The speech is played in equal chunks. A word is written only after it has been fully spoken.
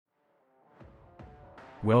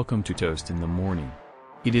Welcome to Toast in the Morning.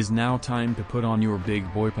 It is now time to put on your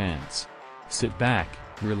big boy pants. Sit back,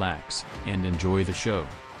 relax, and enjoy the show.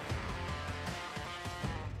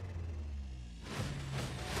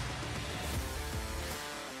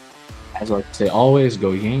 As I say, always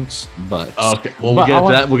go Yanks, but Okay, well,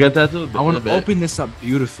 we'll get that too. I want to open this up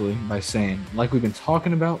beautifully by saying, like we've been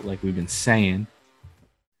talking about, like we've been saying,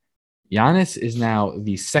 Giannis is now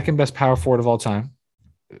the second best power forward of all time,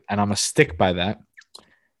 and I'm gonna stick by that.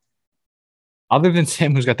 Other than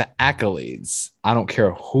Tim, who's got the accolades, I don't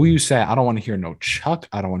care who you say. I don't want to hear no Chuck.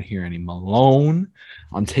 I don't want to hear any Malone.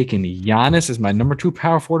 I'm taking Giannis as my number 2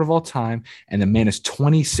 power forward of all time, and the man is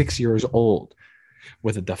 26 years old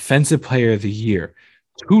with a Defensive Player of the Year,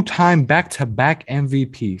 2-time back-to-back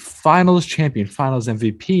MVP, Finals champion, Finals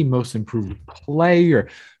MVP, Most Improved Player,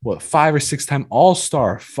 5 or 6-time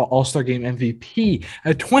All-Star Game MVP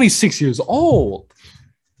at 26 years old.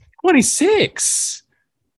 26.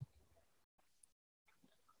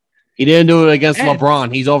 He didn't do it against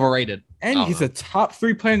LeBron. He's overrated. And he's a top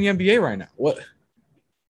 3 player in the NBA right now. What?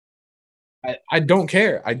 I don't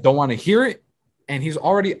care. I don't want to hear it. And he's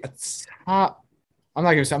already a top. I'm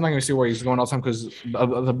not gonna say where he's going all the time because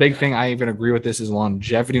the big thing I even agree with this is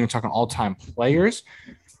longevity. We're talking all-time players.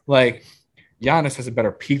 Like Giannis has a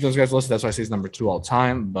better peak than those guys listed. That's why I say he's number 2 all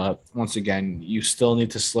time. But once again, you still need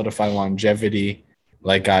to solidify longevity,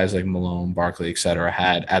 like guys like Malone, Barkley, etc.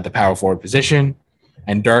 had at the power forward position.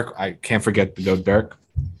 And Dirk, I can't forget the GOAT Dirk.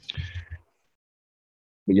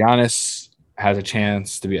 But Giannis has a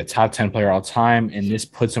chance to be a top 10 player all time, and this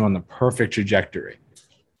puts him on the perfect trajectory.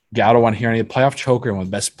 I don't want to hear any playoff choker, one of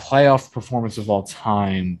the best playoff performance of all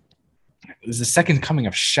time. It was the second coming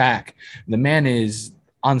of Shaq. The man is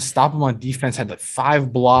unstoppable on defense, had like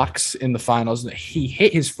 5 blocks in the finals. He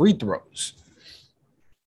hit his free throws.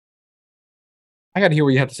 I got to hear what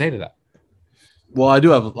you have to say to that. Well, I do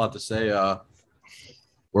have a lot to say.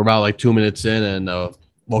 We're about like 2 minutes in, and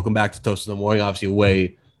welcome back to Toast in the Morning. Obviously,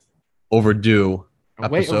 way overdue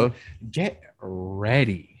episode. Get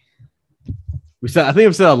ready. I think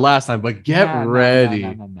I've said that last time, but get ready.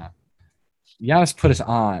 No. Giannis put us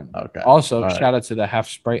on. Okay. Also, shout out to the half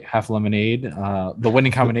Sprite, half lemonade. The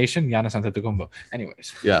winning combination, Giannis Antetokounmpo.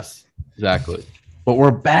 Anyways. Yes, exactly. But we're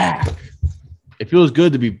back. It feels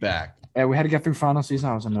good to be back. Yeah, we had to get through final season.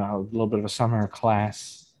 I was in a little bit of a summer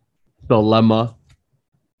class Dilemma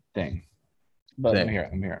thing. But let me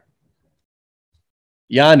hear it.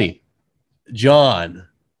 Yanni, John,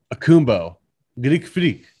 Akumbo, Greek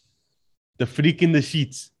Freak. The freak in the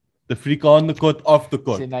sheets. The freak on the court, off the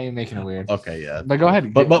court. See, now you're making it weird. Okay, yeah. But go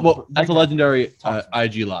ahead. But that's a legendary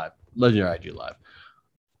IG Live. Legendary IG Live.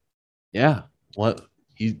 Yeah.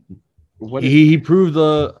 He proved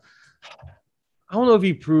the... I don't know if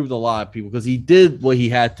he proved a lot of people because he did what he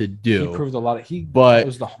had to do. He proved a lot. But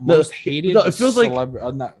was the most hated. It feels like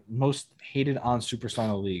most hated on superstar in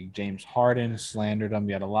the league. James Harden slandered him.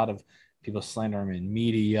 We had a lot of people slander him in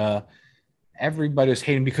media. Everybody was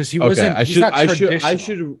hating because he wasn't. I should have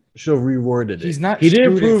reworded it. He's not. He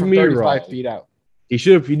didn't prove me wrong. 35 feet out. He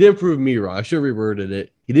didn't prove me wrong. I should have reworded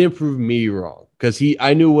it. He didn't prove me wrong because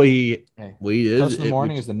I knew what he is. Toast in the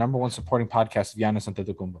Morning is the number 1 supporting podcast of Giannis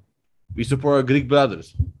Antetokounmpo. We support our Greek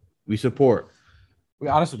brothers. We support.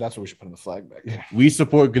 Honestly, that's what we should put on the flag back there. We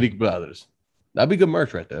support Greek brothers. That'd be good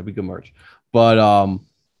merch right there. That'd be good merch. But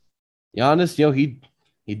Giannis,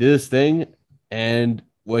 he did his thing, and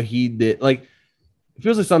what he did, like, it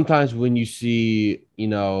feels like sometimes when you see,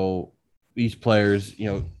 these players,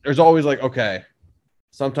 there's always like, okay,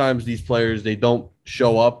 sometimes these players, they don't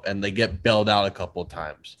show up and they get bailed out a couple of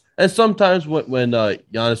times. And sometimes when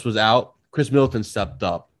Giannis was out, Chris Middleton stepped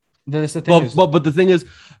up. But the thing is,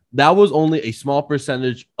 that was only a small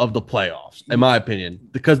percentage of the playoffs, in my opinion,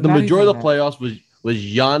 because the majority of the playoffs was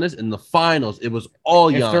Giannis. In the finals, it was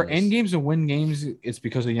all Giannis. If they're in games and win games, it's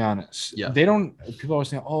because of Giannis. Yeah. They don't. People always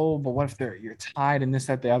say, "Oh, but what if you're tied and this,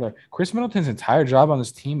 that, the other?" Chris Middleton's entire job on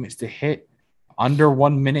this team is to hit under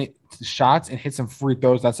 1 minute shots and hit some free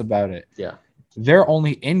throws. That's about it. Yeah. They're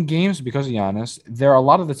only in games because of Giannis. There are a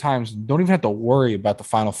lot of the times don't even have to worry about the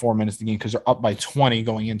final 4 minutes of the game because they're up by 20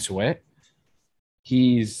 going into it.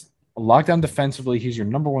 He's locked down defensively. He's your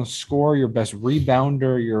number 1 scorer, your best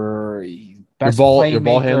rebounder, your best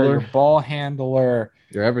playmaker, your ball handler.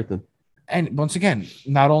 You're everything. And once again,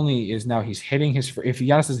 not only is now he's hitting if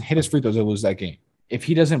Giannis doesn't hit his free throws, they lose that game. If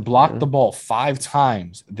he doesn't block the ball 5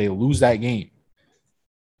 times, they lose that game.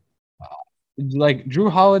 Like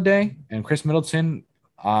Drew Holiday and Chris Middleton,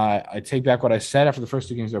 I take back what I said after the first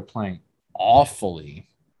 2 games. They're playing awfully,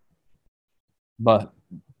 but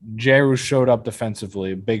Jeru showed up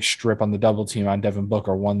defensively. Big strip on the double team on Devin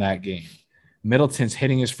Booker won that game. Middleton's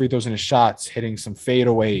hitting his free throws and his shots, hitting some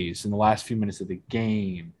fadeaways in the last few minutes of the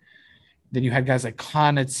game. Then you had guys like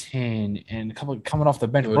Connaughton and a couple coming off the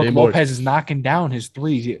bench. Brooke Lopez is knocking down his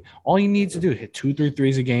threes. All you need to do is hit 2-3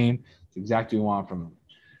 threes a game. It's exactly what you want from him.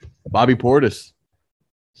 Bobby Portis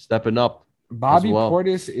stepping up. Bobby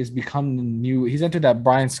Portis is become the new. He's entered that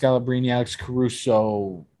Brian Scalabrine, Alex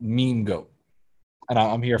Caruso meme goat, and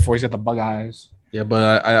I'm here for. He's got the bug eyes. Yeah,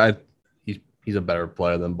 but he's a better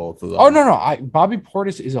player than both of them. Oh no! Bobby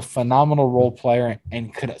Portis is a phenomenal role player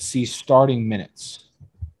and could see starting minutes.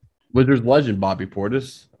 Wizards legend Bobby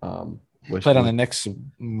Portis. Played on the Knicks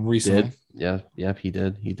recently. He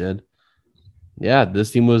did. Yeah,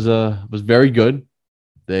 this team was very good.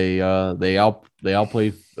 They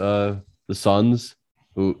outplayed the Suns,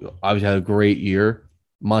 who obviously had a great year.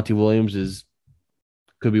 Monty Williams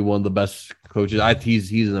could be one of the best coaches.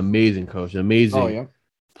 He's an amazing coach, an amazing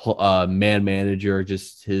man manager.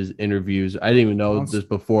 Just his interviews. I didn't even know this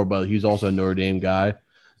before, but he's also a Notre Dame guy.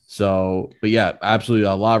 So, but yeah, absolutely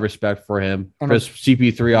a lot of respect for him. Chris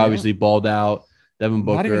CP3 obviously balled out. Devin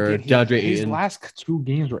Booker, DeAndre Ayton. His last 2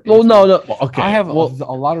 games were. Well, no. Okay, I have a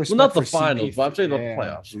lot of respect. Well, not the for finals, CP3. but I'm saying the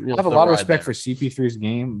playoffs. I have a lot of respect for CP3's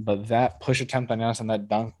game, but that push attempt on Giannis on that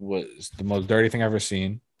dunk was the most dirty thing I've ever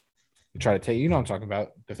seen. You try to take, you know what I'm talking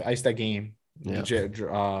about. The ice that game. Yeah.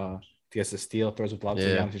 He gets the steal, throws it up to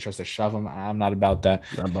Giannis. He tries to shove him. I'm not about that.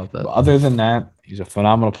 Not about that. But other than that, he's a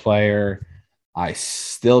phenomenal player. I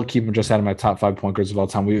still keep him just out of my top 5 point guards of all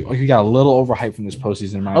time. We got a little overhyped from this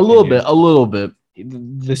postseason. In my opinion. A little bit.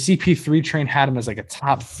 The CP3 train had him as like a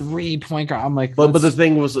top 3 point guard. I'm like, but the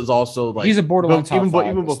thing is also like he's a borderline top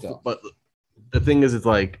 5. But the thing is, it's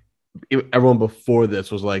like everyone before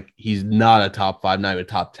this was like he's not a top 5, not even a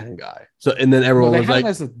top 10 guy. So and then everyone was like,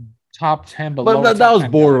 as a top 10, but that was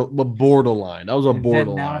borderline. That was a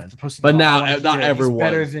borderline. But now not everyone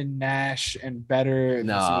better than Nash and better than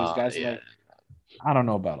some of these guys. Yeah. Like, I don't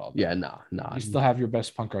know about all that. Yeah, no. You still have your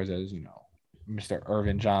best point guards as Mr.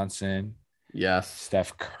 Irvin Johnson. Yes.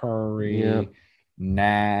 Steph Curry,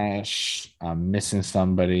 Nash. I'm missing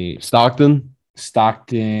somebody. Stockton,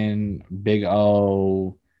 Big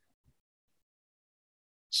O.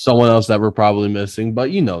 Someone else that we're probably missing,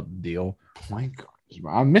 but you know the deal. My God.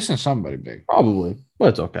 I'm missing somebody big. Probably, but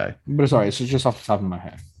it's okay. But it's all right. It's just off the top of my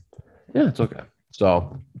head. Yeah, it's okay.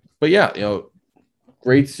 So, but yeah,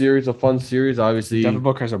 great series, a fun series. Obviously, Devin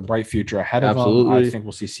Booker has a bright future ahead of him. I think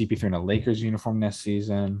we'll see CP3 in a Lakers uniform this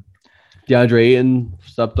season. DeAndre Ayton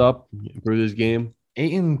stepped up, improved his game.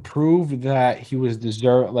 Ayton proved that he was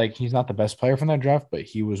deserved. Like, he's not the best player from that draft, but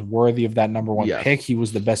he was worthy of that number 1 pick. He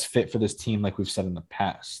was the best fit for this team, like we've said in the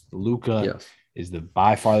past. Luka is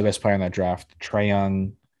by far the best player in that draft. Trae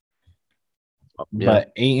Young.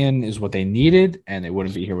 But Ayton is what they needed, and they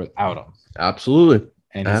wouldn't be here without him. Absolutely.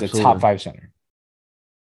 And he's a top 5 center.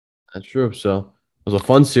 That's true. So it was a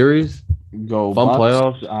fun series. Go fun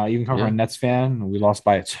Bucks. Playoffs. Even from a Nets fan, we lost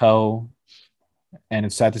by a toe. And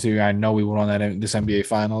it's sad to see. I know we would won this NBA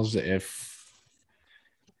Finals if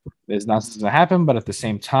there's nothing to happen, but at the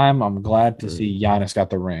same time, I'm glad to see Giannis got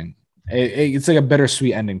the ring. It's like a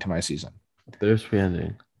bittersweet ending to my season. Bittersweet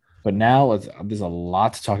ending. But now there's a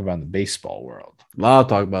lot to talk about in the baseball world. A lot to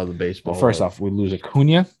talk about the baseball. Well, first off, we lose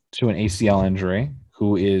Acuna to an ACL injury,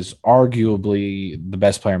 who is arguably the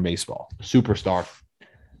best player in baseball. Superstar.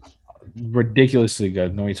 Ridiculously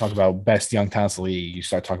good. When you talk about best young talents in the league, you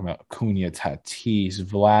start talking about Acuna, Tatis,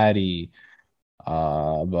 Vladdy,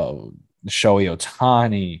 Shohei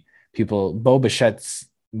Ohtani, people. Bo Bichette's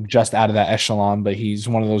just out of that echelon, but he's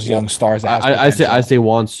one of those young stars. That I say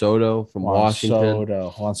Juan Soto from Washington.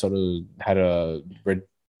 Juan Soto had a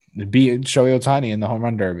beat Shohei Ohtani in the home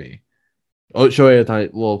run derby. Oh, Shohei Ohtani.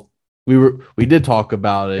 Well, we did talk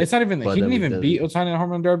about it. It's not even he didn't even beat Ohtani in the home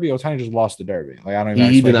run derby. Ohtani just lost the derby. Like, I don't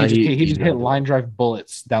even. He just hit line drive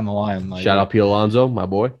bullets down the line. Like, shout out Pete Alonso, my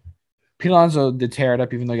boy. Pete Alonso did tear it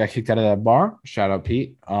up, even though he got kicked out of that bar. Shout out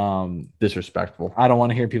Pete. Disrespectful. I don't want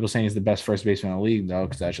to hear people saying he's the best first baseman in the league, though,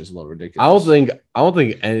 because that's just a little ridiculous. I don't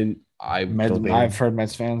think, and I've heard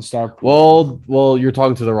Mets fans start. Well, you're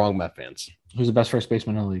talking to the wrong Mets fans. Who's the best first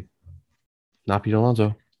baseman in the league? Not Pete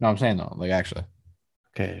Alonso. No, I'm saying though, like actually.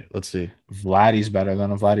 Okay, let's see. Vladdy's better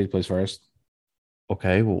than Vladdy plays first.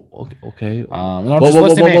 Okay, well, okay.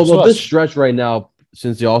 This stretch right now,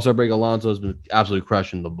 since the All-Star break, Alonso has been absolutely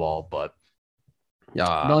crushing the ball, but the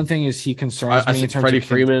only thing is he concerns me in terms of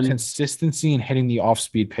consistency and hitting the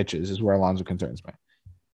off-speed pitches is where Alonso concerns me.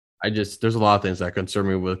 There's a lot of things that concern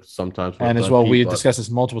me with sometimes. And as well, we discussed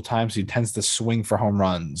this multiple times. He tends to swing for home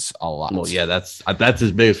runs a lot. Well, yeah, that's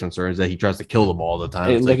his biggest concern is that he tries to kill the ball all the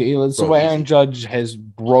time. It's what Aaron Judge has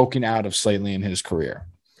broken out of slightly in his career.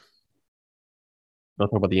 I'll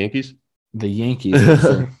talk about the Yankees. The Yankees.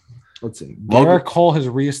 Let's see. Garrett Cole has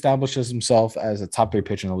reestablished himself as a top 3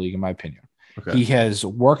 pitcher in the league, in my opinion. Okay. He has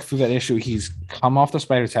worked through that issue. He's come off the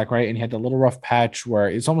spider attack, right? And he had the little rough patch where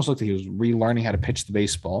it's almost looked like he was relearning how to pitch the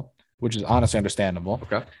baseball, which is honestly understandable.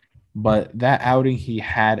 Okay. But that outing he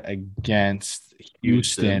had against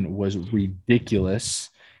Houston was ridiculous.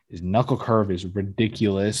 His knuckle curve is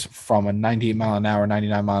ridiculous from a 98 mile an hour,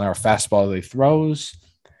 99 mile an hour fastball that he throws.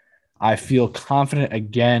 I feel confident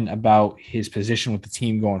again about his position with the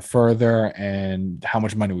team going further and how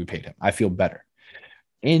much money we paid him. I feel better.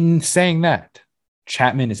 In saying that,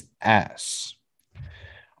 Chapman is ass.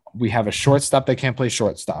 We have a shortstop that can't play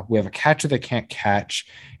shortstop. We have a catcher that can't catch,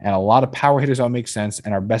 and a lot of power hitters that make sense.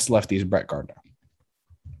 And our best lefty is Brett Gardner.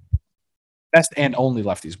 Best and only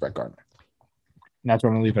lefty is Brett Gardner. And that's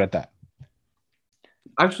where I'm going to leave it at that.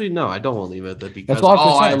 Actually, no, I don't want to leave it at that because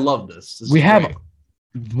I love this. We have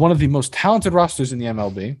one of the most talented rosters in the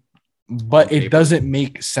MLB, but it doesn't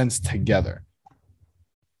make sense together.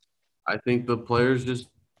 I think the players just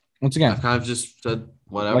once again kind of just said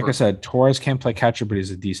whatever. Like I said, Torres can't play catcher, but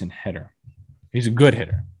he's a decent hitter. He's a good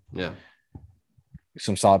hitter. Yeah.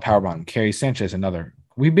 Some solid power behind him. Carey Sanchez, another.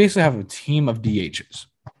 We basically have a team of DHs.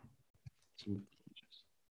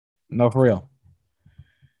 No, for real.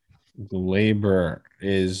 Gleyber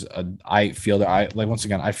is I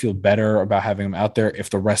feel better about having him out there if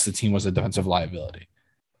the rest of the team was a defensive liability.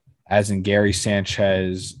 As in Gary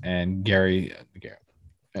Sanchez and Gary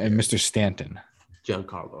and Mr. Stanton.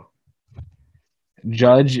 Giancarlo.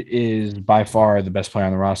 Judge is by far the best player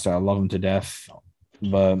on the roster. I love him to death,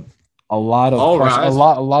 but a lot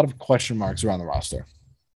of question marks around the roster.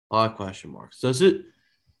 A lot of question marks.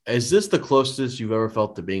 Is this the closest you've ever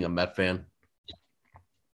felt to being a Met fan?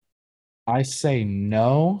 I say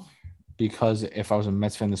no, because if I was a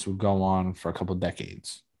Mets fan, this would go on for a couple of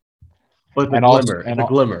decades. But the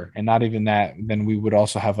glimmer. And not even that, then we would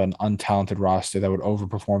also have an untalented roster that would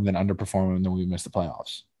overperform, then underperform, and then we miss the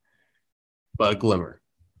playoffs. But a glimmer.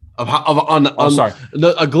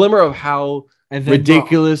 A glimmer of how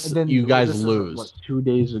ridiculous you guys lose. 2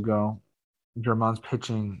 days ago, Germán's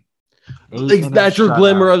pitching. That's your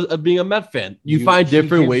glimmer of being a Met fan. You find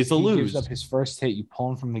different ways to lose. He gives up his first hit. You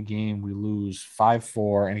pull him from the game. We lose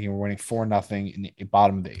 5-4, and again, we're winning 4-0 in the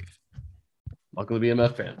bottom of the 8th. Welcome to be a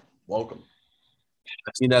Met fan. Welcome.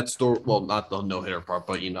 I've seen that story. Well, not the no-hitter part,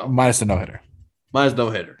 but minus the no-hitter. Minus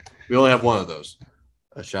no-hitter. We only have one of those.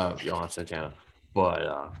 A shout out to Johan Santana.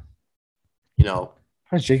 But,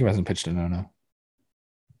 Jacob hasn't pitched a no-no.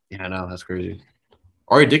 Yeah, I know. That's crazy.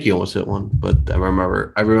 R.A. Dickey almost hit one, but I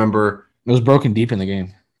remember it was broken deep in the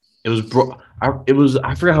game. It was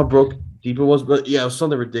I forgot how broke deep it was, but yeah, it was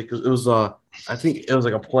something ridiculous. It was I think it was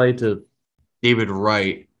like a play to David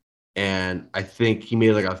Wright, and I think he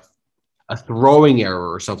made like a throwing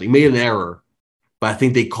error or something. He made an error, but I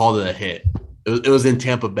think they called it a hit. It was in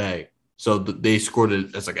Tampa Bay, so they scored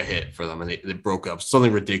it as like a hit for them, and they broke up.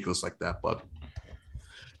 Something ridiculous like that, but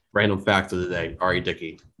random fact of the day, R.A.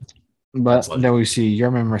 Dickey. But then we see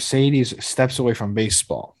Yermin Mercedes steps away from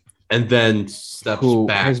baseball. And then steps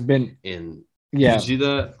back has been in. Yeah. Did you see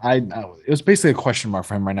that? It was basically a question mark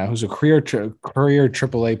for him right now. Who's a career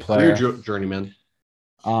AAA player. Career journeyman.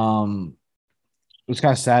 It was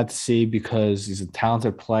kind of sad to see because he's a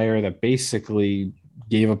talented player that basically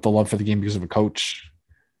gave up the love for the game because of a coach.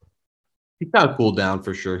 He kind of cooled down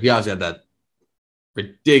for sure. He obviously had that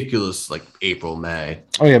ridiculous like April, May.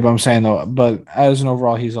 Oh yeah, but I'm saying though, but as an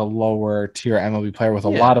overall, he's a lower tier MLB player with a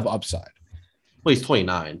lot of upside. Well, he's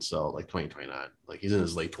 29, so like 2029, like he's in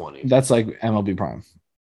his late 20s. That's like MLB prime.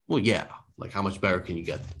 Well, yeah, like how much better can you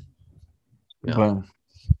get? Yeah. But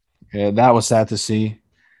yeah, that was sad to see.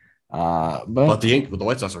 But the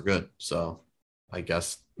White Sox are good, so I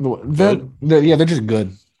guess they're just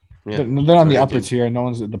good. Yeah, they're on the upper tier. No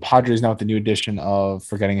one's the Padres now with the new addition of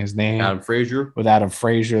forgetting his name. Adam Frazier. With Adam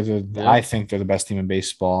Frazier, I think they're the best team in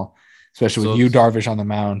baseball, especially with Yu Darvish on the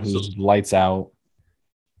mound, who's lights out.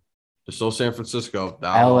 They're still San Francisco.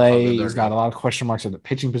 LA has got a lot of question marks at the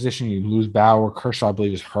pitching position. You lose Bauer. Kershaw, I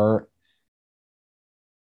believe, is hurt.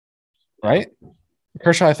 Right?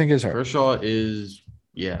 Kershaw, I think, is hurt. Kershaw is,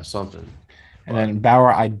 something. And then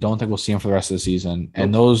Bauer, I don't think we'll see him for the rest of the season.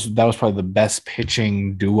 And that was probably the best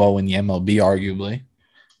pitching duo in the MLB, arguably.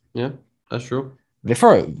 Yeah, that's true. They've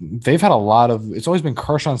had a lot of – it's always been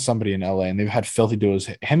Kershaw and somebody in LA, and they've had filthy duos.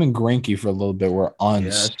 Him and Greinke for a little bit were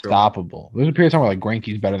unstoppable. There's a period of time where, like,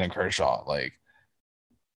 Greinke's better than Kershaw. Like,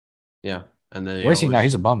 yeah. And then where's he now?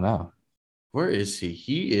 He's a bum now. Where is he?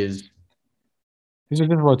 He's a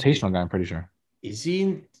good rotational guy, I'm pretty sure. Is he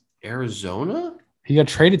in Arizona? He got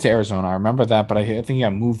traded to Arizona. I remember that, but I think he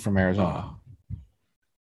got moved from Arizona.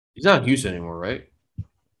 He's not in Houston anymore, right?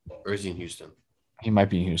 Or is he in Houston? He might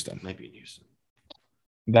be in Houston. Might be in Houston.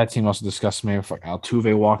 That team also disgusts me.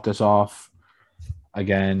 Altuve walked us off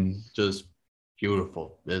again. Just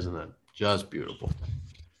beautiful, isn't it? Just beautiful.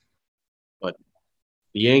 But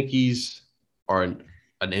the Yankees are an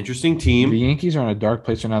interesting The team. Yankees are in a dark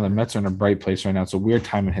place right now. The Mets are in a bright place right now. It's a weird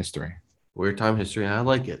time in history. Weird time history, and I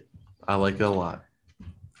like it. I like it a lot.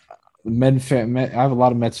 I have a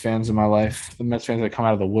lot of Mets fans in my life. The Mets fans that come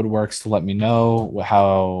out of the woodworks to let me know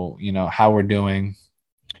how we're doing.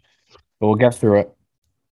 But we'll get through it.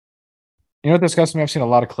 You know what disgusts me? I've seen a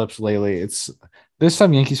lot of clips lately. There's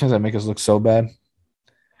some Yankees fans that make us look so bad.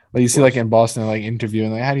 Like you see, like in Boston, like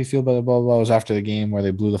interviewing, like, how do you feel about the blah blah blah? It was after the game where they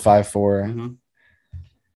blew the 5-4. Mm-hmm.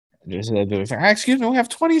 Excuse me, we have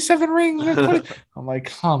 27 rings. I'm like,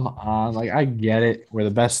 come on. Like, I get it. We're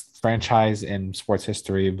the best franchise in sports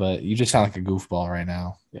history, but you just sound like a goofball right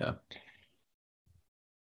now. Yeah.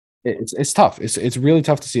 It's tough. It's really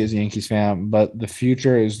tough to see as a Yankees fan, but the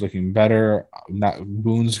future is looking better.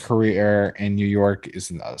 Boone's career in New York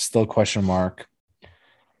is still a question mark.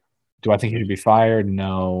 Do I think he should be fired?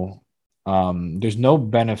 No. There's no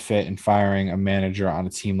benefit in firing a manager on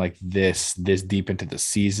a team like this deep into the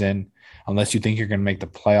season, unless you think you're going to make the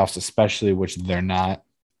playoffs, especially, which they're not.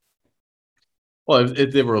 Well,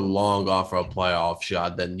 if they were long off for a playoff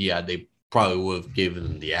shot, then yeah, they probably would have given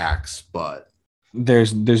them the axe. But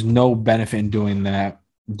there's no benefit in doing that.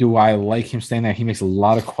 Do I like him staying there? He makes a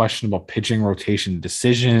lot of questionable pitching rotation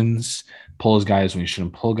decisions, pulls guys when he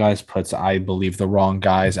shouldn't pull guys, puts, I believe, the wrong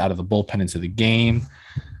guys out of the bullpen into the game.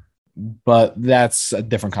 But that's a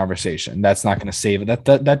different conversation. That's not going to save it.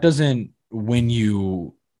 That doesn't win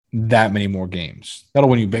you that many more games. That'll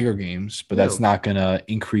win you bigger games, but that's not going to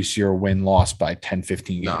increase your win-loss by 10,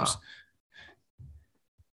 15 games. Nah.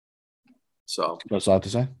 So that's all I have to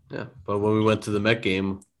say. Yeah, but when we went to the Met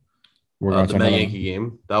game, the Met Yankee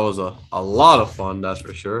game, that was a lot of fun. That's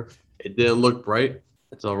for sure. It didn't look bright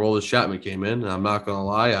until Aroldis Chapman came in, and I'm not gonna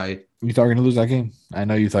lie, you thought you were gonna lose that game. I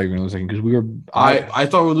know you thought you were gonna lose that game because we were. I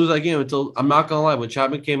thought we would lose that game until, I'm not gonna lie, when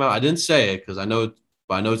Chapman came out, I didn't say it because I know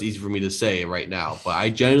it's easy for me to say it right now. But I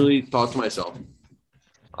genuinely thought to myself,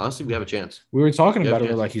 honestly, we have a chance. We were talking about it.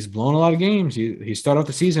 We're like, he's blown a lot of games. He started off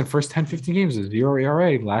the season, first 10, 15 games, a 0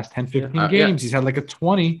 ERA. Last 10, 15 games, he's had like a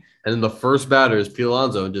 20. And then the first batter is Pete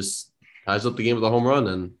Alonso and just ties up the game with a home run,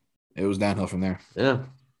 and it was downhill from there. Yeah,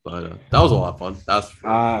 but that was a lot of fun. That's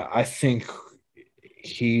I think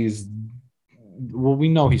we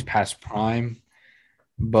know he's past prime,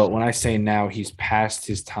 but when I say now he's past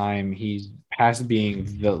his time, he's past being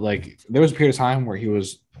there was a period of time where he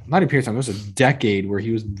was not a period of time, there was a decade where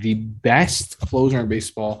he was the best closer in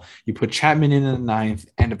baseball. You put Chapman in the ninth,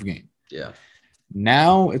 end of game. Yeah.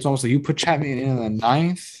 Now it's almost like you put Chapman in the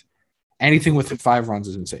ninth, anything within 5 runs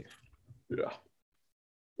isn't safe.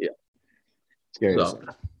 Yeah. Scary to see.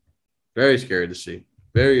 Very scary to see.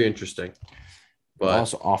 Very interesting. But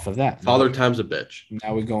also off of that, Father Time's a bitch.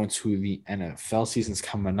 Now we go into the NFL season's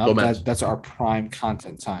coming up. That's our prime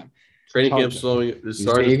content time. Training camp slowing.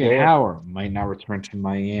 David Howard might not return to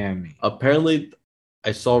Miami. Apparently,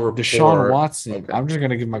 I saw a report. Deshaun Watson. Okay. I'm just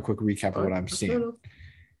going to give my quick recap of what I'm seeing.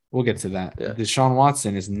 We'll get to that. Yeah. Deshaun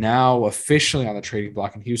Watson is now officially on the trading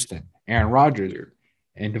block in Houston. Aaron Rodgers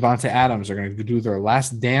and Devontae Adams are going to do their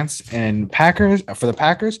last dance for the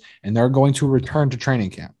Packers, and they're going to return to training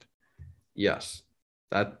camp. Yes.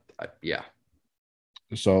 Yeah.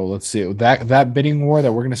 So let's see that bidding war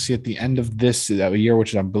that we're going to see at the end of this year,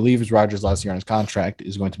 which I believe is Rodgers' last year on his contract,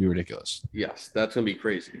 is going to be ridiculous. Yes, that's going to be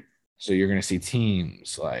crazy. So you're going to see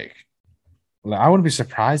teams like I wouldn't be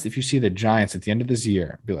surprised if you see the Giants at the end of this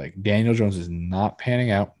year be like, Daniel Jones is not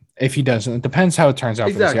panning out. If he doesn't, it depends how it turns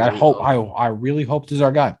out for this year. I really hope this is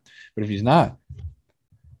our guy, but if he's not,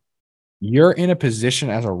 you're in a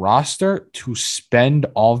position as a roster to spend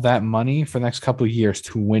all that money for the next couple of years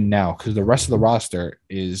to win now, because the rest of the roster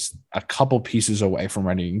is a couple pieces away from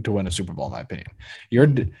ready to win a Super Bowl, in my opinion.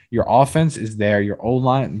 Your offense is there. Your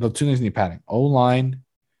O-line, the two things need padding. O-line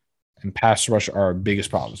and pass rush are our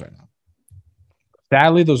biggest problems right now.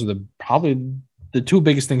 Sadly, those are probably the two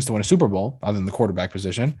biggest things to win a Super Bowl, other than the quarterback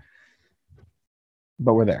position.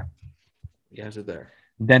 But we're there. You guys are there.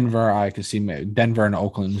 Denver, I could see Denver and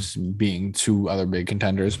Oakland being two other big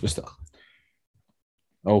contenders, but still.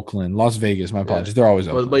 Oakland, Las Vegas, my apologies. Yeah. They're always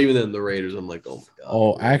Oakland. But even then, the Raiders, I'm like, oh my God.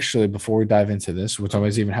 Oh, actually, before we dive into this, we'll talk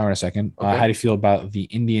about Xavier Howard in a second. Okay. How do you feel about the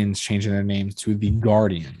Indians changing their names to the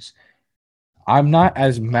Guardians? I'm not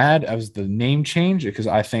as mad as the name change, because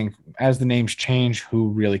I think as the names change, who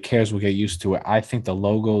really cares? We'll get used to it. I think the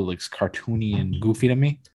logo looks cartoony and goofy to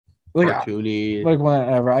me. like cartoony. like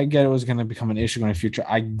whenever I get it was going to become an issue in the future.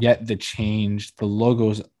 I get the change. The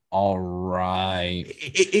logo's all right.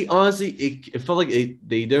 It honestly, it felt like they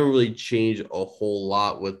didn't really change a whole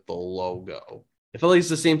lot with the logo. It felt like it's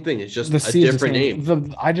the same thing. It's just The a C is the different same.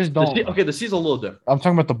 name. I just don't. The C's a little different. I'm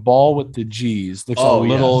talking about the ball with the G's. Looks a Oh,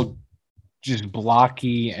 little just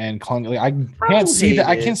blocky and clunky. Like, I can't see that.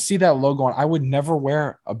 I can't see that logo on. I would never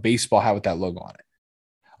wear a baseball hat with that logo on it.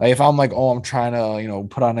 Like, if I'm like, oh, I'm trying to,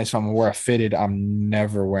 put on nice, I'm gonna wear a fitted. I'm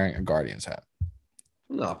never wearing a Guardians hat.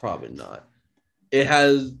 No, probably not. It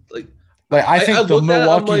has like I think the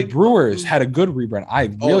Milwaukee Brewers mm. had a good rebrand. I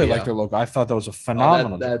really like their logo. I thought that was a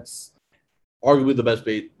phenomenal. That's arguably the best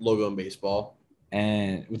logo in baseball.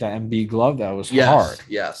 And with that MB glove, that was hard.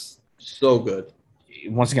 Yes, so good.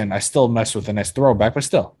 Once again, I still mess with the nice throwback, but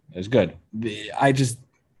still, it was good. I just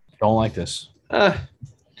don't like this.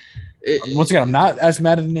 Once again, I'm not as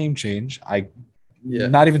mad at the name change.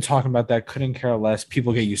 Not even talking about that. Couldn't care less.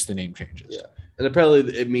 People get used to name changes. Yeah. And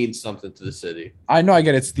apparently it means something to the city. I know. I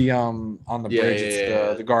get it's the on the bridge.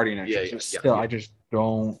 It's the Guardian. Still, I just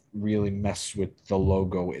don't really mess with the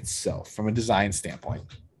logo itself from a design standpoint.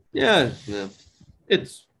 Yeah.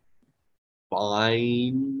 It's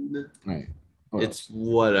fine. Right. It's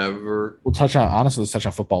whatever. Let's touch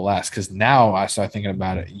on football last, because now I start thinking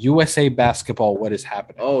about it. USA basketball, what is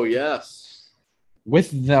happening? Oh, yes.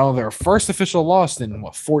 With now their first official loss in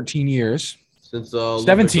 14 years. Since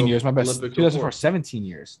 17 years, my best. 2004, 17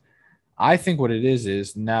 years. I think what it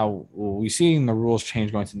is now we're seeing the rules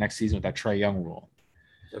change going to next season with that Trae Young rule.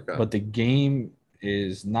 Okay. But the game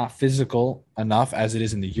is not physical enough as it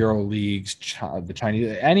is in the Euro leagues, the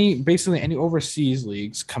Chinese, basically any overseas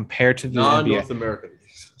leagues compared to the NBA. North American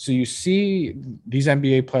leagues. So you see these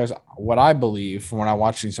NBA players, what I believe from when I'm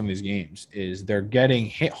watching some of these games is they're getting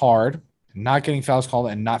hit hard, not getting fouls called,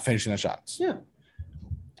 and not finishing the shots. Yeah.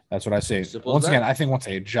 That's what I say. Once again, I think once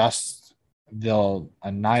they adjust, they'll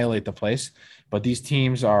annihilate the place. But these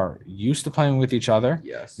teams are used to playing with each other.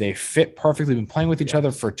 Yes. They fit perfectly. Been playing with each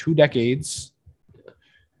other for 2 decades.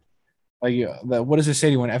 What does it say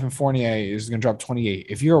to you when Evan Fournier is going to drop 28?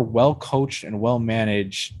 If you're well coached and well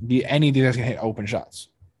managed, any of these guys can hit open shots.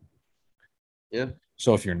 Yeah.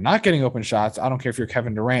 So if you're not getting open shots, I don't care if you're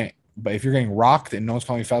Kevin Durant, but if you're getting rocked and no one's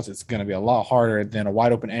calling fouls, it's going to be a lot harder than a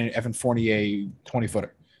wide open Evan Fournier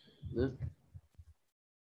 20-footer. Yeah.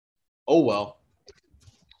 Oh well.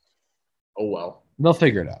 They'll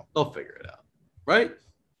figure it out. Right?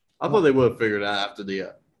 I thought they would have figured it out after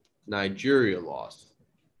the Nigeria loss,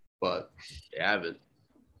 but they haven't.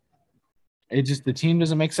 The team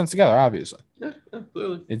doesn't make sense together, obviously. Yeah,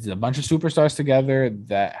 clearly. It's a bunch of superstars together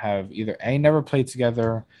that have either never played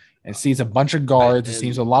together, and sees a bunch of guards. It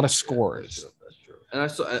seems a lot of scorers. That's true. And I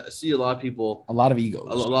see a lot of people. A lot of egos.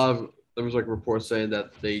 There was reports saying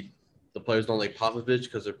that the players don't like Popovich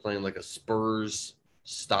because they're playing like a Spurs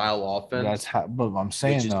style offense. But I'm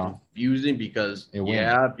saying which is though, confusing because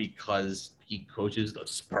because he coaches the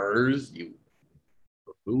Spurs. You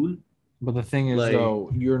buffoon. But the thing is,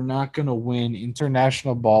 though, you're not going to win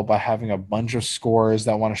international ball by having a bunch of scorers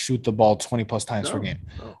that want to shoot the ball 20-plus times per game.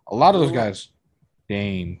 No. A lot of those guys,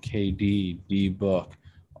 Dame, KD, D-Book,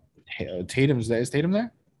 Tatum's there. Is Tatum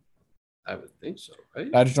there? I would think so,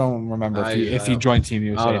 right? I just don't remember if he joined Team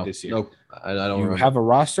USA this year. Nope, I don't remember. You have a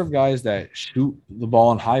roster of guys that shoot the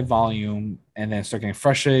ball in high volume and then start getting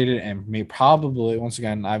frustrated and may probably, once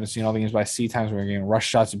again, I haven't seen all the games, but I see times where they're getting rush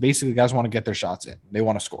shots. Basically, guys want to get their shots in. They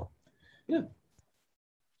want to score. Yeah.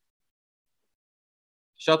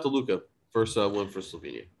 Shout out to Luka. First win for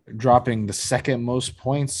Slovenia. Dropping the second most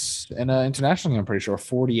points in an international game, I'm pretty sure.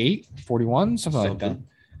 48, 41, something like that.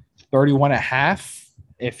 31.5.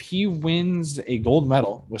 If he wins a gold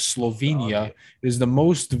medal with Slovenia, it is the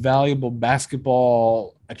most valuable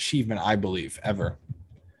basketball achievement, I believe, ever.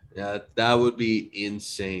 Yeah, that would be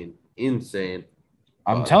insane.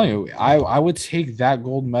 I'm telling you, I would take that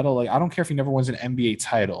gold medal. I don't care if he never wins an NBA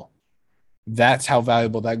title. That's how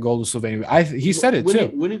valuable that gold is Slovenia. He said it too.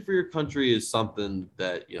 Winning for your country is something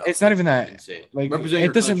that it's not even that insane.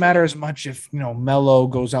 It doesn't matter as much if Melo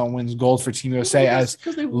goes out and wins gold for Team USA as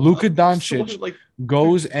Luka Doncic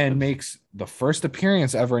goes and makes the first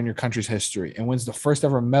appearance ever in your country's history and wins the first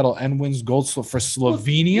ever medal and wins gold for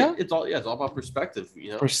Slovenia. It's all about perspective.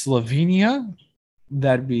 For Slovenia,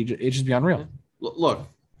 it'd just be unreal. Look,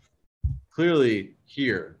 clearly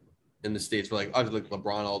here in the States, for obviously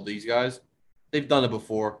LeBron, all these guys. They've done it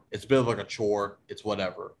before. It's a bit of a chore. It's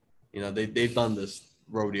whatever. They've done this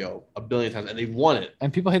rodeo a billion times, and they've won it.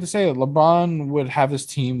 And people hate to say it, LeBron would have his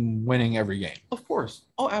team winning every game. Of course.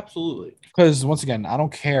 Oh, absolutely. Because once again, I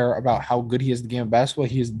don't care about how good he is at the game of basketball.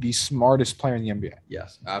 He is the smartest player in the NBA.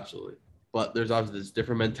 Yes, absolutely. But there's obviously this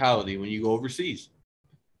different mentality when you go overseas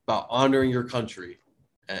about honoring your country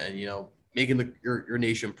and, you know, making your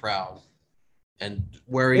nation proud and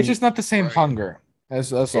wearing. It's just not the same hunger.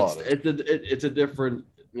 That's all it is. It's a different,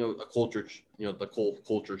 you know, a culture, you know, the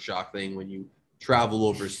culture shock thing when you travel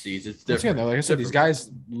overseas. It's different. Again, like I said, these guys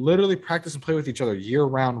literally practice and play with each other year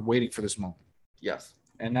round, waiting for this moment. Yes.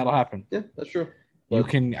 And that'll happen. Yeah, that's true. You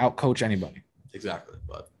can outcoach anybody. Exactly.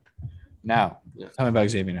 But now, tell me about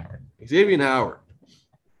Xavier Howard. Xavier Howard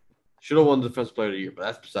should have won the Defensive Player of the Year, but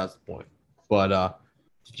that's besides the point. But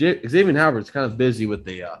Xavier Howard's kind of busy with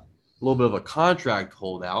a little bit of a contract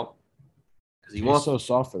holdout because He's so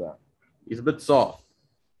soft for that. He's a bit soft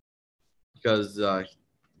because 2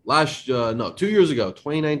 years ago,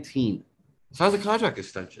 2019, signs a contract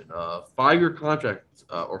extension, 5-year contract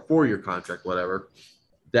or 4-year contract, whatever,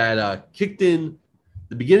 that kicked in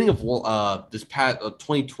the beginning of this past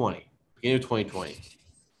 2020, beginning of 2020.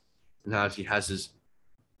 And now he has his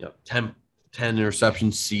 10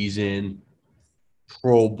 interception season,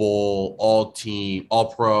 Pro Bowl, all-team,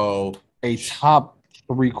 all-pro. A top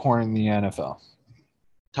 3 corner in the NFL.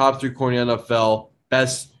 Top 3 corner in the NFL.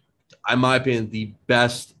 Best, in my opinion, the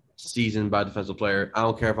best season by a defensive player. I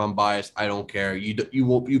don't care if I'm biased. I don't care.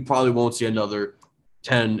 You probably won't see another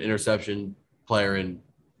 10 interception player in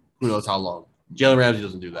who knows how long. Jalen Ramsey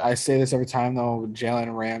doesn't do that. I say this every time, though.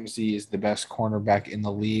 Jalen Ramsey is the best cornerback in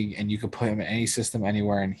the league, and you could put him in any system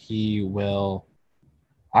anywhere, and he will.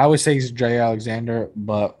 I always say he's Jay Alexander,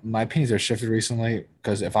 but my opinions are shifted recently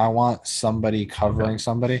because if I want somebody covering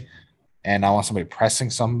somebody and I want somebody pressing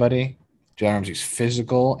somebody, Jalen Ramsey's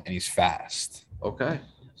physical and he's fast. Okay.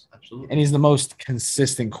 Yes, absolutely. And he's the most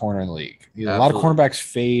consistent corner in the league. A lot of cornerbacks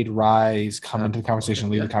fade, rise, come into the conversation,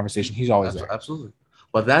 leave the conversation. He's always there. Absolutely.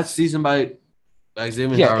 But that season by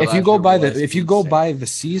Xavier Howard. If you go by the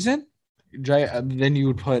season, then you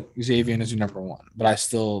would put Xavier as your number 1. But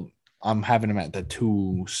I'm having him at the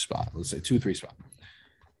 2 spot. Let's say 2-3 spot.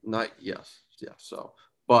 So,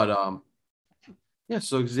 but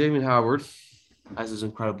so Xavier Howard has this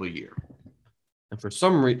incredible year, and for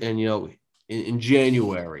some reason, in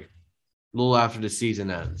January, a little after the season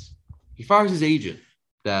ends, he fires his agent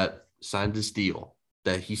that signed this deal.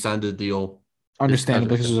 That he signed the deal.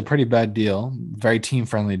 Understandably, because it was a pretty bad deal, very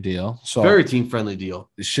team-friendly deal. So very team-friendly deal.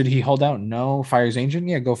 Should he hold out? No. Fire his agent?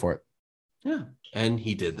 Yeah, go for it. Yeah, and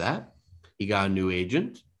he did that. He got a new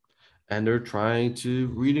agent, and they're trying to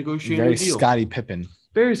renegotiate very a deal.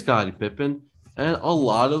 Very Scottie Pippen, and a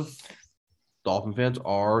lot of Dolphin fans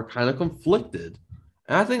are kind of conflicted,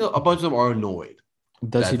 and I think a bunch of them are annoyed.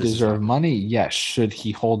 Does he deserve money? Yes. Should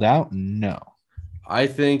he hold out? No. I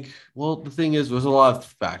think. Well, the thing is, there's a lot of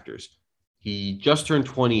factors. He just turned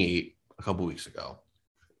 28 a couple weeks ago.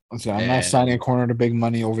 So I'm not signing a corner to big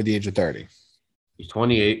money over the age of 30. He's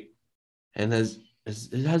 28 and has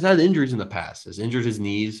had injuries in the past. Has injured his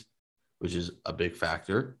knees, which is a big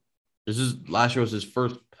factor. Last year was his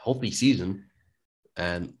first healthy season,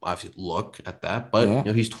 and obviously look at that. But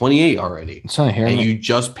he's 28 already, and you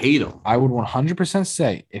just paid him. I would 100%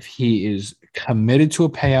 say if he is committed to a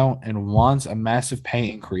payout and wants a massive pay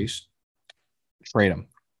increase, trade him.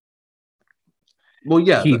 Well,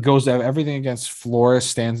 yeah, he goes to everything against Flores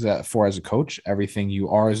stands for as a coach, everything you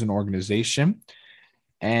are as an organization,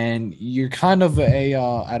 and you're kind of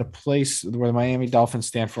at a place where the Miami Dolphins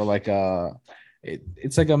stand for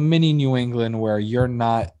it's like a mini New England where you're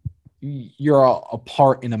a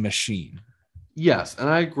part in a machine. Yes, and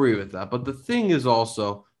I agree with that. But the thing is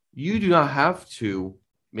also you do not have to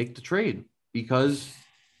make the trade because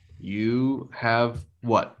you have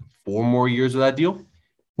 4 more years of that deal.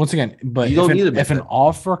 Once again, but if an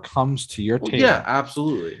offer comes to your table, yeah,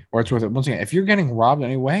 absolutely, or it's worth it. Once again, if you're getting robbed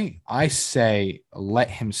anyway, I say let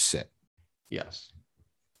him sit. Yes,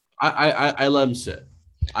 I let him sit.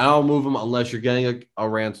 I don't move him unless you're getting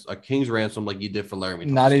a king's ransom like you did for Larry.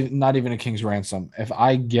 Not even a king's ransom. If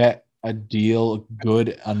I get a deal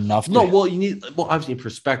good enough, you need obviously in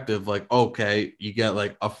perspective. Like, okay, you get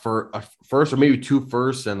like a first or maybe 2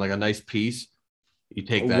 firsts and like a nice piece. You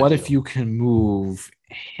take that. What deal. if you can move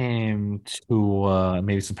him to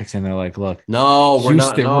maybe some picks in there? Like, look, no, we're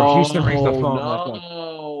not. No, Houston rings the phone.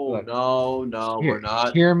 No, we're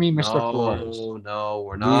not. Hear me, Mr. Flores. No,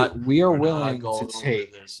 we're not. We are willing to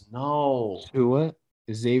take this. No, Tua,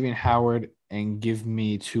 Xavier Howard, and give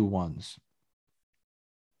me 2 1s.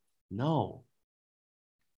 No.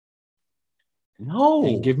 No.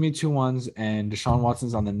 And give me 2-1s, and Deshaun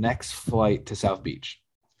Watson's on the next flight to South Beach.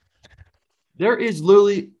 There is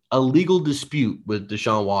literally a legal dispute with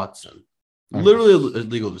Deshaun Watson. Okay. Literally a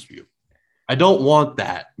legal dispute. I don't want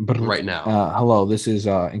that But right now. Hello, this is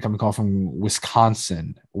incoming call from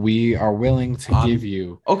Wisconsin. We are willing to give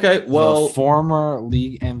you the former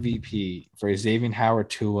league MVP for Xavier Howard,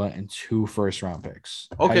 Tua, and 2 first-round picks.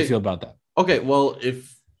 How do you feel about that? Okay, well,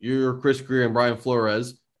 if you're Chris Greer and Brian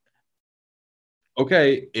Flores,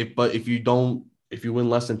 okay, if you win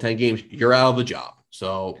less than 10 games, you're out of the job.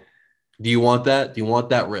 So do you want that? Do you want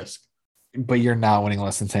that risk? But you're not winning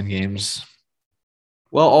less than 10 games.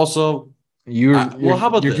 Well, also, how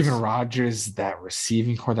about you're this? giving Rodgers that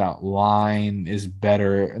receiving core, that line is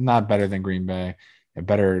better, not better than Green Bay, a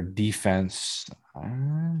better defense.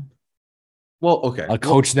 Well, okay. A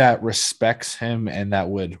coach that respects him and that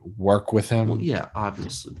would work with him. Well, yeah,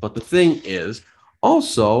 obviously. But the thing is,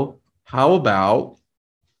 also, how about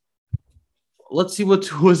let's see what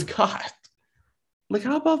Tua's got? Like,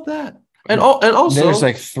 how about that? And also, there's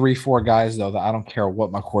like 3-4 guys though that I don't care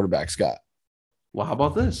what my quarterback's got. Well, how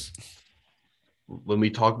about this? When we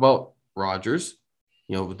talk about Rodgers,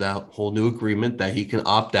 with that whole new agreement that he can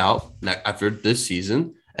opt out after this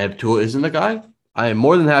season, and if Tua isn't the guy, I am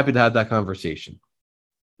more than happy to have that conversation.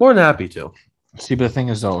 More than happy to. See, but the thing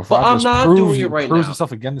is, though, if but Rodgers I'm not doing it right proves now.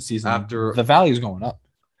 himself again this season, after the value is going up.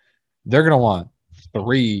 They're going to want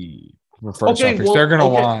 3 first-round picks. They're going to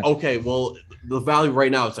want. Okay, well, the value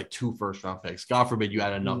right now is like 2 first-round picks. God forbid you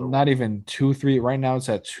add another one. Not even 2, 3. Right now, it's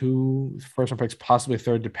at 2 first-round picks, possibly a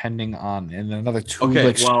third, depending on, and then another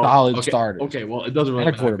 2 solid starters. Okay, well, it doesn't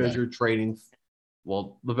really matter because you're trading.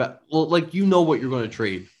 Well, what you're going to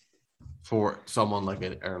trade for someone like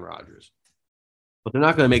an Aaron Rodgers. But they're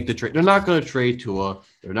not going to make the trade. They're not going to trade Tua.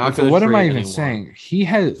 They're not going to. What am I even saying?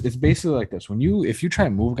 It's basically like this. If you try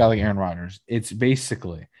and move a guy like Aaron Rodgers, it's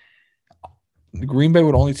basically Green Bay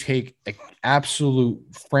would only take an absolute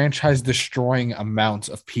franchise destroying amounts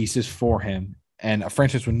of pieces for him, and a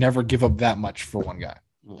franchise would never give up that much for one guy.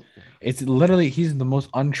 Okay. It's literally he's the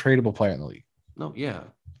most untradeable player in the league. No, yeah.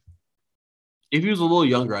 If he was a little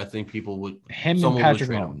younger, I think people would. Him and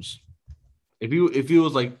Patrick Mahomes. If he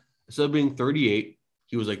was like, instead of being 38,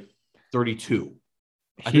 he was like 32.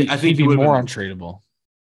 I think he'd be more untradeable.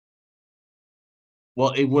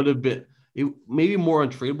 Well, it would have been maybe more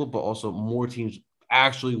untradeable, but also more teams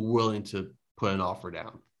actually willing to put an offer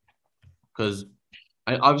down. Because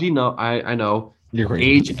I obviously know I know you're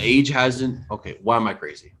crazy. Age hasn't. Okay, why am I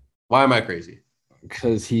crazy?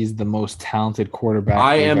 Because he's the most talented quarterback.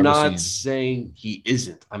 I am not saying he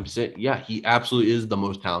isn't. I'm saying, yeah, he absolutely is the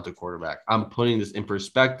most talented quarterback. I'm putting this in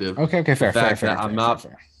perspective. Okay, fair. I'm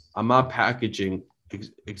not packaging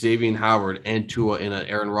Xavier Howard and Tua in an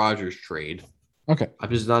Aaron Rodgers trade. Okay.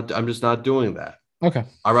 I'm just not doing that. Okay.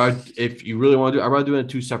 If you really want to do, I'd rather do it in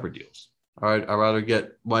 2 separate deals. All right. I'd rather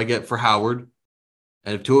get what I get for Howard.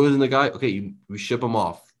 And if Tua isn't the guy, okay, we ship him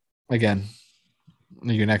off. Again.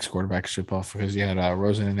 Your next quarterback ship off because you had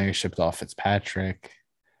Rosen and they shipped off Fitzpatrick.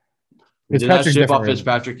 We did not ship off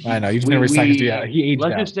Fitzpatrick. I know you just never recycled. Yeah, he aged out.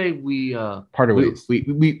 Let's just say we parted ways.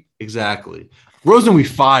 We exactly. Rosen we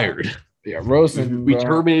fired. Yeah, Rosen. We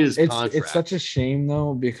terminated his contract. It's such a shame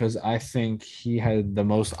though because I think he had the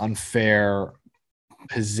most unfair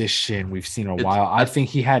position we've seen in a while. I think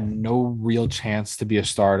he had no real chance to be a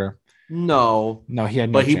starter. No, he had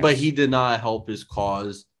no chance. But he did not help his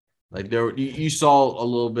cause. Like you saw a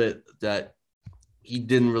little bit that he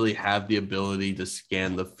didn't really have the ability to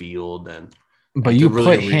scan the field But you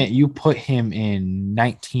put him in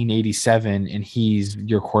 1987 and he's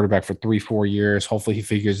your quarterback for 3-4 years. Hopefully he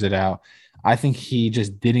figures it out. I think he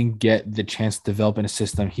just didn't get the chance to develop in a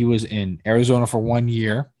system. He was in Arizona for 1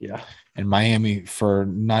 year. Yeah. And Miami for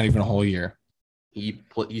not even a whole year. He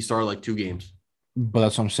started like 2 games. But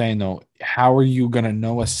that's what I'm saying, though. How are you going to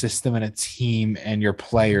know a system and a team and your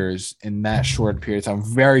players in that short period of time?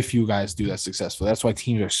 Very few guys do that successfully. That's why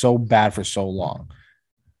teams are so bad for so long.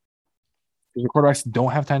 Your quarterbacks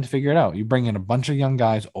don't have time to figure it out. You bring in a bunch of young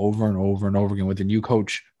guys over and over and over again with a new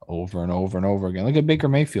coach over and over and over again. Look at Baker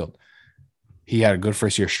Mayfield. He had a good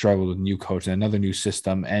first year, struggled with a new coach and another new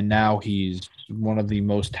system, and now he's one of the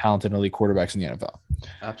most talented elite quarterbacks in the NFL.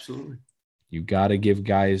 Absolutely. You got to give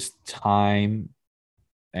guys time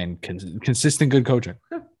and consistent good coaching.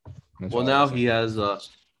 Well, now he has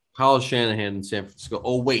Kyle Shanahan in San Francisco.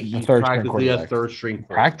 Oh, wait, he's practically a third-string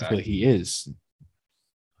quarterback. Practically, he is.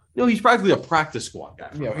 No, he's practically a practice squad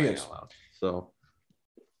guy. Yeah, he is. So,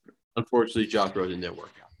 unfortunately, Josh Rosen didn't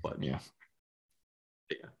work out. But yeah.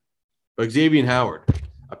 But Xavier Howard,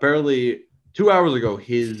 apparently 2 hours ago,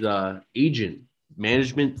 his agent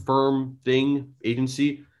management firm thing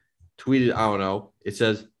agency tweeted, I don't know. It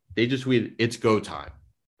says they just tweeted, "It's go time."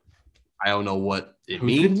 I don't know what it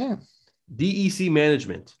Who's tweeting means. that? DEC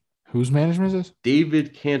Management. Whose management is this?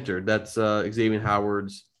 David Cantor. That's Xavier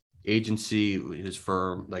Howard's agency, his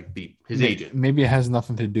firm, like his agent. Maybe it has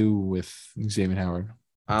nothing to do with Xavier Howard.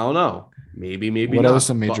 I don't know. Maybe what not. else?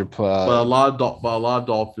 A major play. But a lot of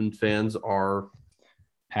Dolphin fans are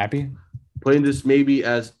happy putting this maybe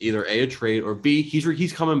as either A, trade, or B,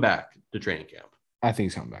 he's coming back to training camp. I think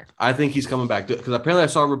he's coming back. I think he's coming back because apparently I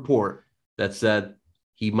saw a report that said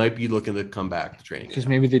he might be looking to come back to training camp. Because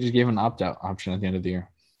maybe they just gave an opt-out option at the end of the year.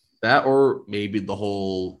 That, or maybe the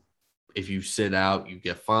whole, if you sit out, you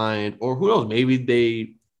get fined, or who knows? Maybe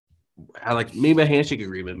they had maybe a handshake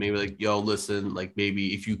agreement. Maybe like, yo, listen, like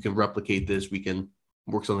maybe if you can replicate this, we can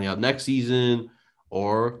work something out next season.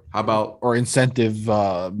 Or how about incentive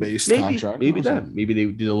based contract? Maybe that. Maybe they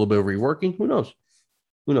did a little bit of reworking. Who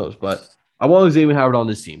knows? But I want Xavier Howard on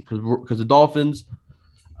this team because the Dolphins,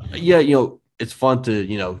 it's fun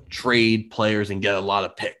to, trade players and get a lot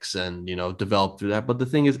of picks and, develop through that. But the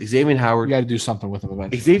thing is, Xavier Howard, you got to do something with him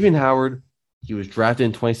eventually. Xavier Howard, he was drafted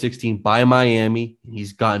in 2016 by Miami.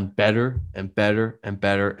 He's gotten better and better and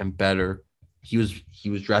better and better. He was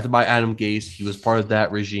drafted by Adam Gase. He was part of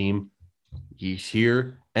that regime. He's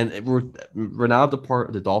here. And we're now at the part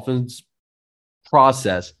of the Dolphins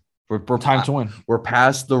process. We're time to win. We're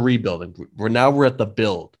past the rebuilding. We're at the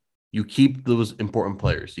build. You keep those important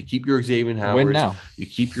players. You keep your Xavier Howard. Win now. You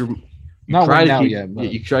keep your. You try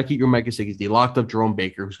to keep your Micah Gesicki. They locked up Jerome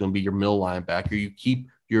Baker, who's going to be your middle linebacker. You keep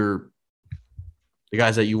the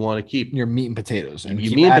guys that you want to keep. Your meat and potatoes. And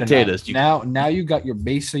you meat and potatoes. Now you got your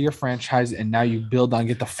base of your franchise, and now you build on,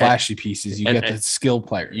 get the flashy pieces. You get the skill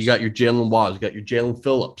players. You got your Jalen Waddle. You got your Jalen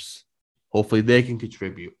Phillips. Hopefully they can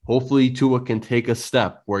contribute. Hopefully Tua can take a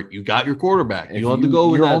step where you got your quarterback. You don't have to go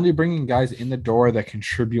with You're that. only bringing guys in the door that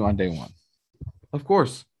contribute on day one. Of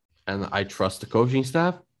course. And I trust the coaching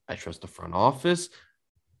staff. I trust the front office.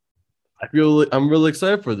 I'm really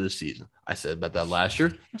excited for this season. I said about that last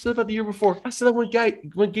year. I said about the year before. I said that when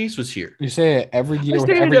Gase was here. You say it every year with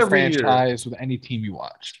every franchise, with any team you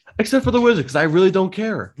watch. Except for the Wizards, because I really don't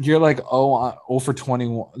care. You're like 0 for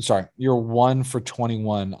 21. Sorry, you're 1 for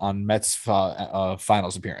 21 on Mets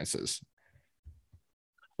finals appearances.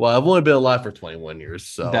 Well, I've only been alive for 21 years,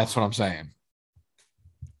 so that's what I'm saying.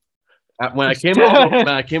 When I came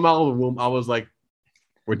out of the womb, I was like,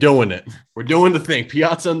 "We're doing it. We're doing the thing.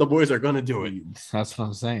 Piazza and the boys are gonna do it." That's what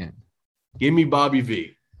I'm saying. Give me Bobby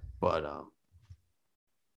V, but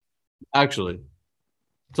actually,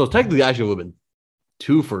 so technically, I should have been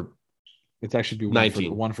 2 for. It's actually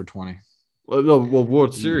 19. 1 for 20. Well, no,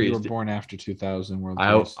 World Series. You were born after 2000 World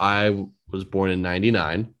Series. I was born in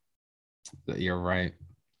 '99. You're right.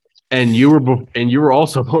 And you were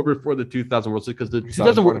also born before the 2000 World Series because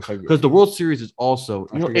the World Series is also.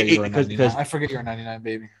 I forget you're a 99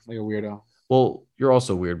 baby, like a weirdo. Well, you're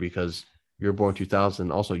also weird because you were born 2000.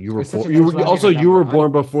 Also, you were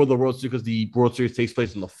born before the World Series because the World Series takes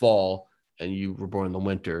place in the fall, and you were born in the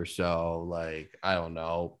winter. So, like, I don't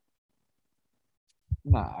know.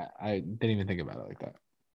 Nah, I didn't even think about it like that.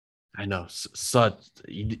 I know.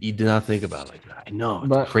 You did not think about it like that. I know.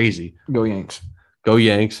 It's crazy. Go Yanks. Go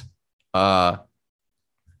Yanks.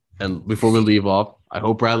 And before we leave off, I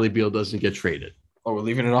hope Bradley Beal doesn't get traded. Oh, we're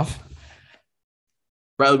leaving it off?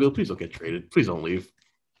 Bradley Beal, please don't get traded. Please don't leave.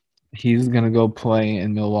 He's gonna go play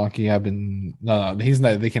in Milwaukee. No, he's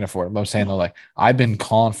not. They can't afford it. But I'm saying though, I've been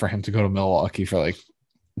calling for him to go to Milwaukee for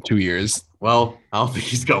 2 years. Well, I don't think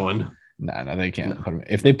he's going. No, they can't put him.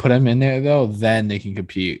 If they put him in there though, then they can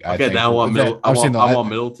compete. Okay, now I want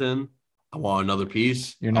Middleton. I want another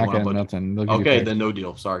piece. You're not getting Middleton. Okay, then no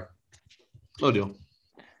deal. Sorry, no deal.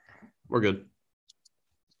 We're good.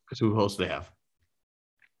 Because who else do they have?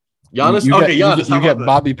 Giannis. Giannis. You get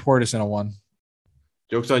Bobby Portis in a 1.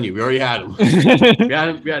 Joke's on you. We already had him. we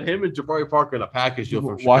had him and Jabari Parker in a package deal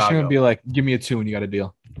from Chicago. Washington be like, give me a 2 and you got a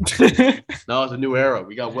deal. No, it's a new era.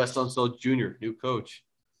 We got Wes Unseld Jr., new coach.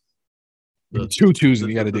 2 2s and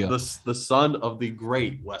you got a deal. The son of the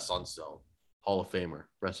great Wes Unseld, Hall of Famer.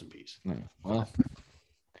 Rest in peace. Well,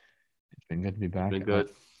 it's been good to be back. Been good.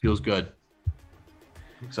 Feels good.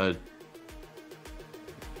 Excited.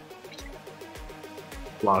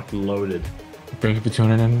 Locked and loaded. Thank you for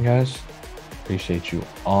tuning in, guys. Appreciate you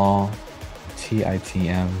all.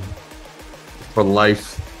 TITM. For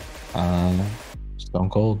life. Stone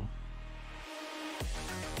Cold.